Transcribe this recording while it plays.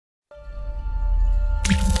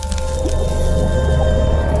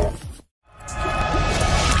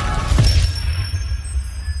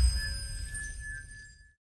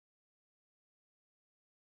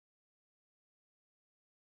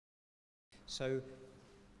So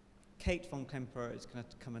Kate von Klemperer is going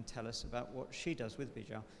to come and tell us about what she does with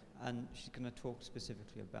Bijal, and she's going to talk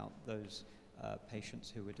specifically about those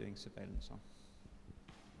patients who we're doing surveillance on.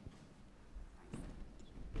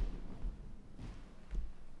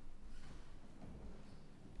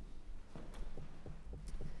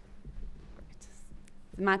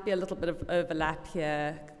 There might be a little bit of overlap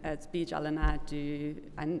here, as Bijal and I do,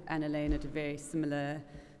 and Elena do very similar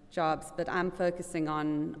jobs, but I'm focusing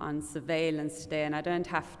on surveillance today, and I don't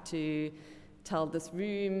have to tell this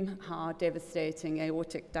room how devastating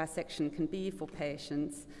aortic dissection can be for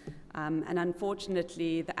patients. And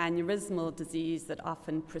unfortunately, the aneurysmal disease that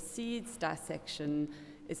often precedes dissection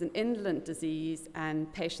is an indolent disease,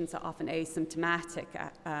 and patients are often asymptomatic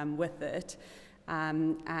with it.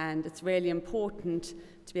 And it's really important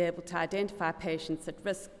to be able to identify patients at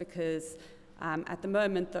risk, because at the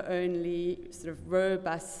moment the only sort of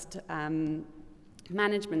robust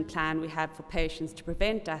management plan we have for patients to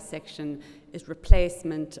prevent dissection is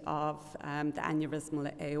replacement of the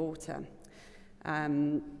aneurysmal aorta.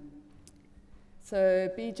 So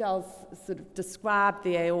Bijal's sort of described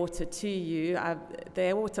the aorta to you. The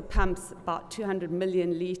aorta pumps about 200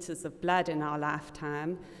 million liters of blood in our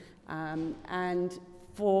lifetime. And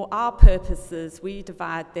for our purposes, we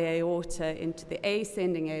divide the aorta into the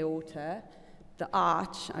ascending aorta, the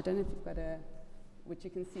arch, I don't know if you've got which you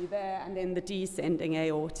can see there, and then the descending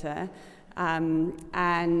aorta.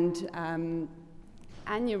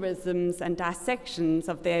 Aneurysms and dissections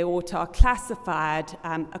of the aorta are classified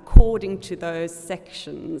according to those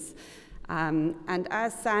sections. And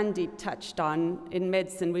as Sandeep touched on, in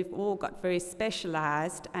medicine, we've all got very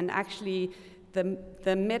specialized, and actually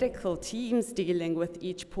the medical teams dealing with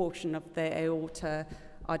each portion of the aorta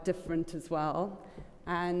are different as well.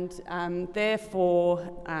 And therefore,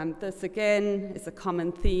 this again is a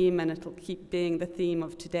common theme, and it'll keep being the theme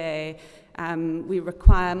of today. We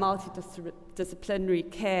require multidisciplinary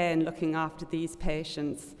care in looking after these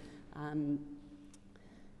patients.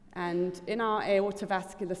 And in our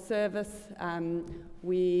aortovascular service,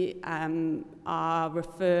 we are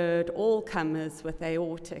referred all comers with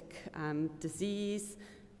aortic disease.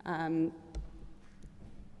 And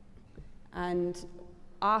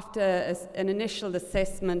after an initial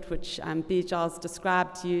assessment, which Bijal's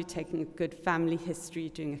described to you, taking a good family history,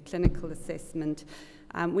 doing a clinical assessment,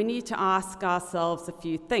 we need to ask ourselves a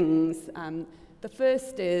few things. The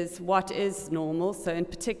first is, what is normal? So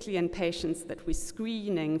particularly in patients that we're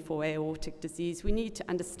screening for aortic disease, we need to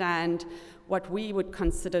understand what we would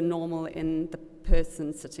consider normal in the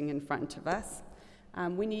person sitting in front of us.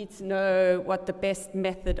 We need to know what the best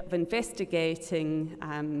method of investigating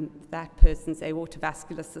that person's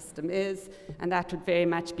aortovascular system is, and that would very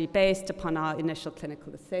much be based upon our initial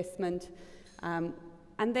clinical assessment. And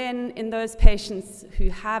then in those patients who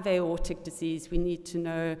have aortic disease, we need to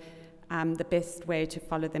know the best way to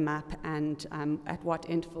follow them up and at what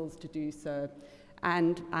intervals to do so.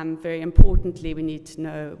 And very importantly, we need to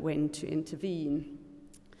know when to intervene.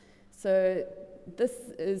 So this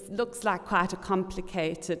looks like quite a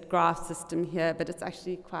complicated graph system here, but it's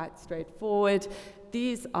actually quite straightforward.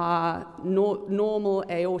 These are normal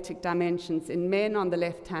aortic dimensions in men on the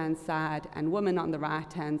left-hand side and women on the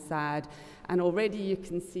right-hand side. And already you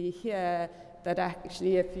can see here that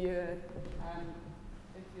actually if you're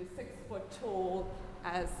 6 foot tall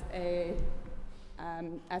as a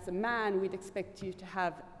man, we'd expect you to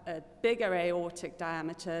have a bigger aortic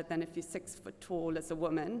diameter than if you're 6 foot tall as a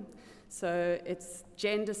woman. So it's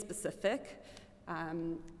gender specific,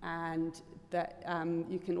 and that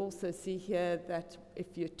you can also see here that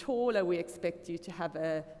if you're taller, we expect you to have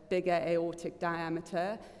a bigger aortic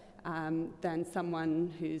diameter than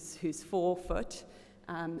someone who's 4 foot,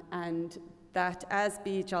 and that, as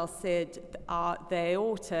Bijal said, the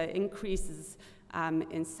aorta increases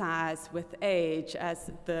in size with age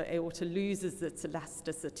as the aorta loses its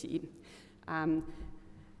elasticity.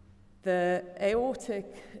 The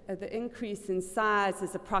increase in size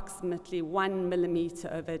is approximately 1 millimeter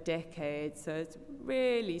over a decade, so it's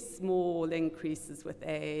really small increases with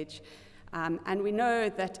age. And we know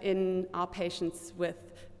that in our patients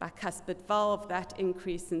with bicuspid valve, that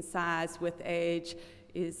increase in size with age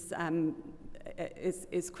is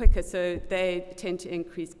quicker, so they tend to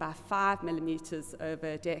increase by 5 millimeters over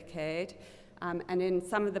a decade. And in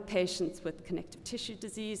some of the patients with connective tissue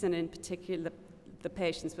disease, and in particular the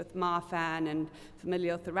patients with Marfan and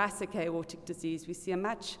familial thoracic aortic disease, we see a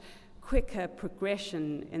much quicker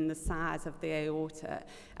progression in the size of the aorta.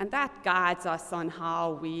 And that guides us on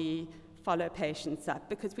how we follow patients up,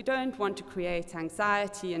 because we don't want to create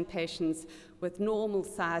anxiety in patients with normal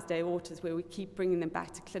sized aortas where we keep bringing them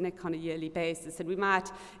back to clinic on a yearly basis, and we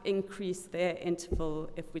might increase their interval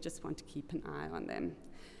if we just want to keep an eye on them.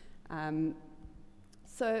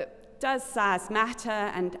 So does size matter?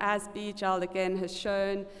 And as Bijal again has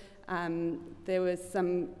shown, there was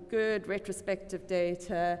some good retrospective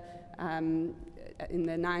data in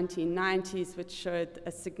the 1990s which showed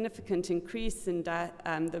a significant increase in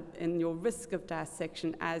your risk of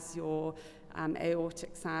dissection as your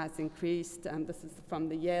aortic size increased. This is from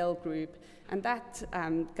the Yale group, and that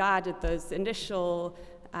guided those initial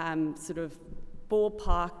sort of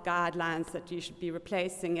ballpark guidelines that you should be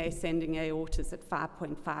replacing ascending aortas at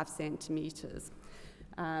 5.5 centimeters.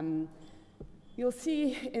 You'll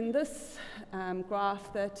see in this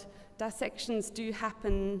graph that dissections do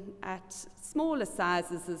happen at smaller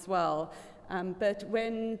sizes as well, but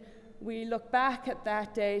when we look back at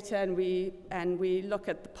that data and we look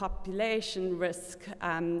at the population risk,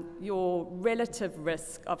 your relative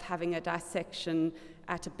risk of having a dissection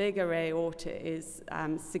at a bigger aorta is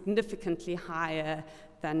significantly higher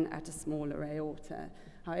than at a smaller aorta.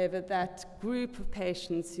 However, that group of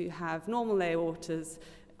patients who have normal aortas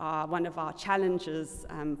are one of our challenges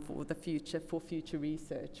for future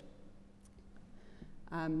research.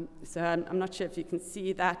 So I'm not sure if you can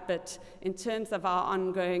see that, but in terms of our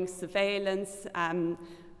ongoing surveillance and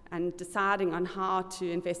deciding on how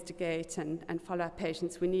to investigate and follow up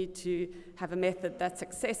patients, we need to have a method that's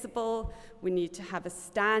accessible. We need to have a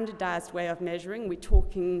standardized way of measuring. We're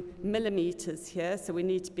talking millimeters here, so we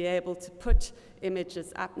need to be able to put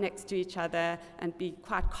images up next to each other and be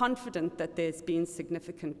quite confident that there's been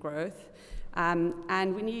significant growth.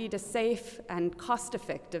 And we need a safe and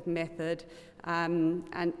cost-effective method,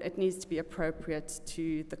 and it needs to be appropriate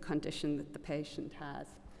to the condition that the patient has.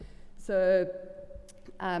 So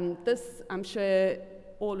this, I'm sure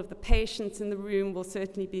all of the patients in the room will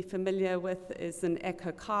certainly be familiar with, is an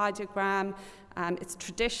echocardiogram. It's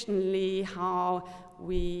traditionally how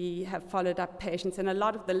we have followed up patients, and a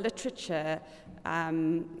lot of the literature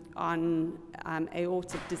on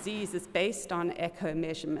aortic disease is based on echo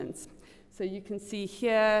measurements. So you can see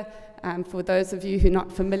here, for those of you who are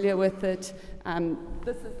not familiar with it,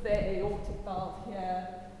 this is the aortic valve here.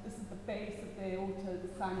 This is the base of the aorta, the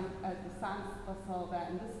sinus valve,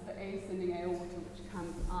 and this is the ascending aorta, which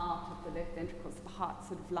comes out of the left ventricle. So the heart's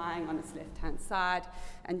sort of lying on its left-hand side.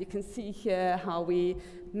 And you can see here how we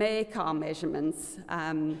make our measurements.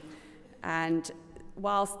 And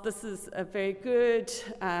whilst this is a very good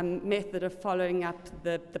method of following up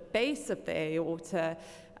the base of the aorta,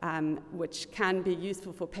 which can be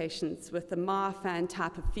useful for patients with the Marfan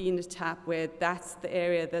type of phenotype, where that's the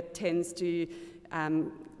area that tends to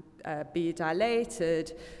be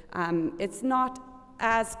dilated, it's not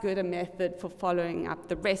as good a method for following up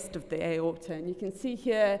the rest of the aorta. And you can see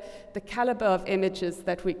here the caliber of images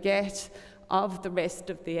that we get of the rest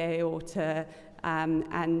of the aorta,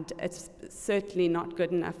 and it's certainly not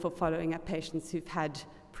good enough for following up patients who've had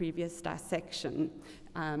previous dissection.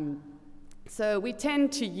 So we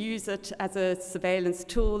tend to use it as a surveillance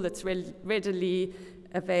tool that's readily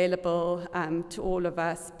available to all of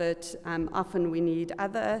us, but often we need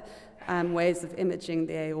other ways of imaging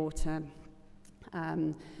the aorta.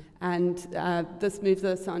 This moves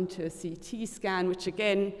us on to a CT scan, which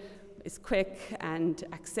again is quick and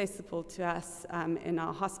accessible to us in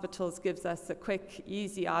our hospitals, gives us a quick,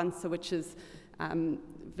 easy answer, which is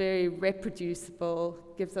very reproducible,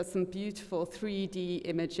 gives us some beautiful 3D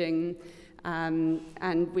imaging,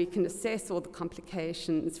 and we can assess all the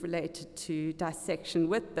complications related to dissection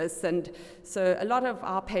with this. And so a lot of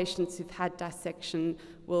our patients who've had dissection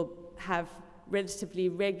will have relatively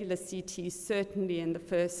regular CTs, certainly in the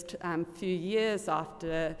first few years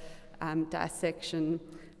after dissection.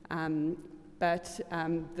 But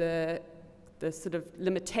the sort of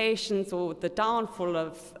limitations or the downfall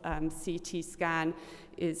of CT scan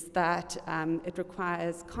is that it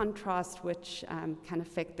requires contrast, which can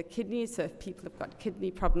affect the kidneys. So if people have got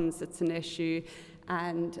kidney problems, it's an issue.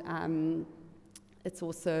 And it's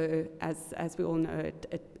also, as we all know,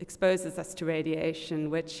 it exposes us to radiation,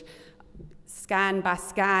 which scan by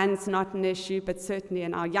scan is not an issue, but certainly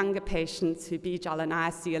in our younger patients who Bijal and I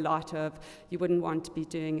see a lot of, you wouldn't want to be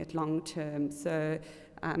doing it long term. So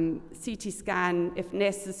CT scan, if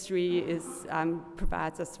necessary,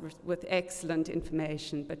 provides us with excellent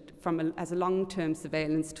information, but as a long-term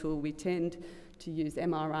surveillance tool, we tend to use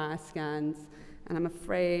MRI scans. And I'm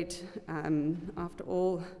afraid, after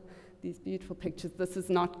all these beautiful pictures, this is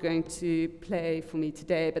not going to play for me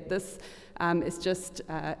today, but this is just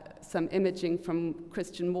some imaging from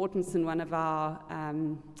Christian Mortensen, one of our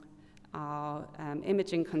our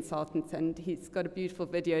imaging consultants, and he's got a beautiful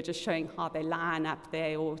video just showing how they line up the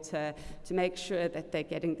aorta to make sure that they're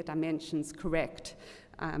getting the dimensions correct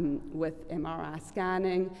with MRI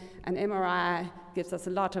scanning. And MRI gives us a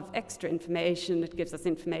lot of extra information. It gives us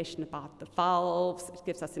information about the valves, it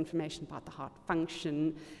gives us information about the heart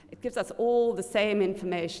function, it gives us all the same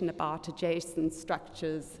information about adjacent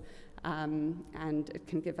structures, and it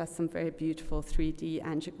can give us some very beautiful 3D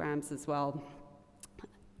angiograms as well.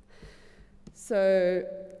 So,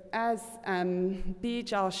 as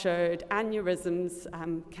Bijal showed, aneurysms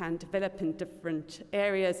can develop in different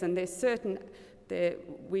areas, and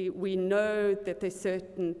we know that there's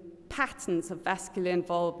certain patterns of vascular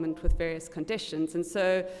involvement with various conditions, and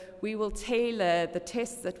so we will tailor the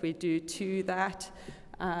tests that we do to that.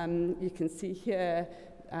 You can see here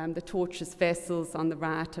the tortuous vessels on the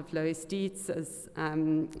right of Lois Dietz, as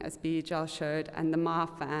Bijal showed, and the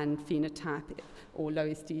Marfan phenotype, or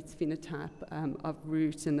Lois Dietz phenotype of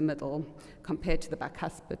root in the middle, compared to the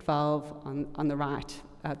bicuspid valve on the right,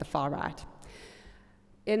 the far right.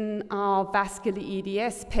 In our vascular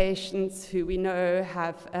EDS patients, who we know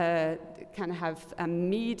kind of have a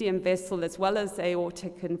medium vessel as well as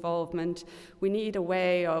aortic involvement, we need a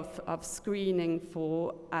way of screening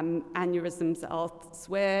for aneurysms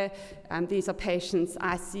elsewhere. These are patients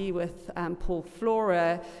I see with Paul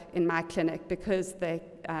Flora in my clinic, because they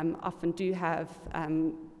often do have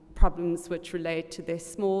problems which relate to their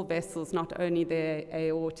small vessels, not only their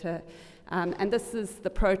aorta. And this is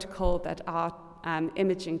the protocol that our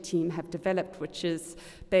imaging team have developed, which is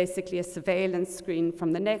basically a surveillance screen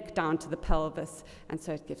from the neck down to the pelvis, and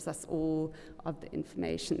so it gives us all of the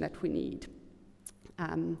information that we need.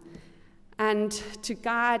 And to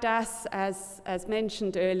guide us, as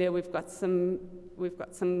mentioned earlier, we've got some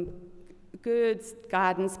good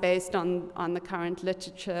guidance based on the current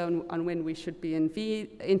literature on when we should be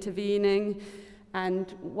intervening.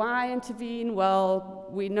 And why intervene? Well,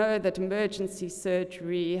 we know that emergency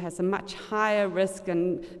surgery has a much higher risk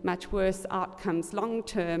and much worse outcomes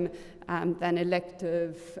long-term than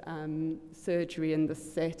elective surgery in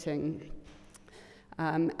this setting.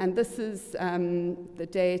 And this is the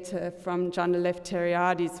data from John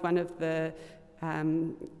Eleftheriades, one of the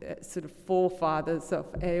sort of forefathers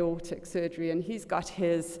of aortic surgery, and he's got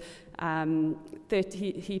his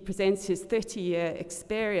he presents his 30-year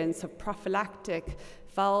experience of prophylactic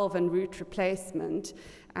valve and root replacement,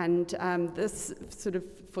 and this sort of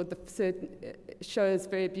shows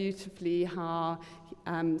very beautifully how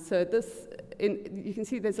you can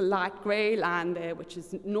see there's a light grey line there, which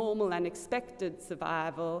is normal and expected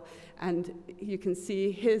survival, and you can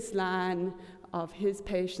see his line of his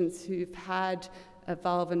patients who've had a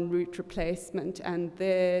valve and root replacement, and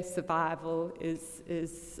their survival is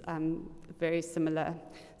very similar.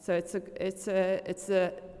 So it's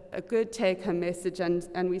a good take-home message,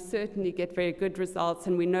 and we certainly get very good results,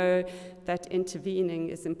 and we know that intervening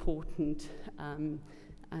is important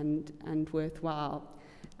and worthwhile.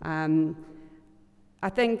 I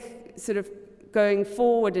think sort of going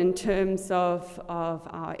forward in terms of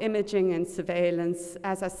our imaging and surveillance,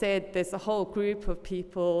 as I said, there's a whole group of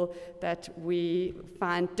people that we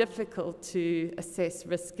find difficult to assess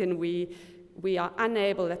risk, and we are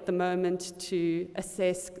unable at the moment to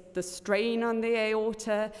assess the strain on the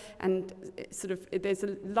aorta, and there's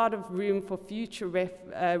a lot of room for future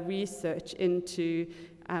research into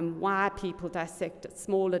why people dissect at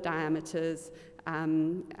smaller diameters,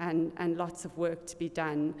 and lots of work to be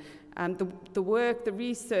done. The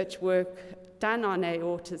research work done on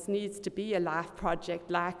aortas needs to be a life project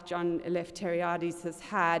like John Eleftheriades has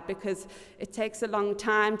had, because it takes a long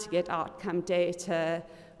time to get outcome data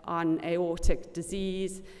on aortic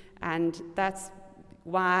disease, and that's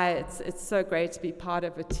why it's so great to be part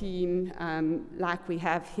of a team like we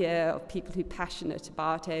have here, of people who are passionate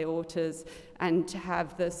about aortas, and to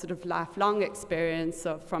have the sort of lifelong experience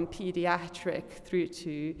from pediatric through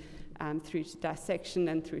to dissection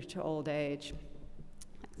and through to old age.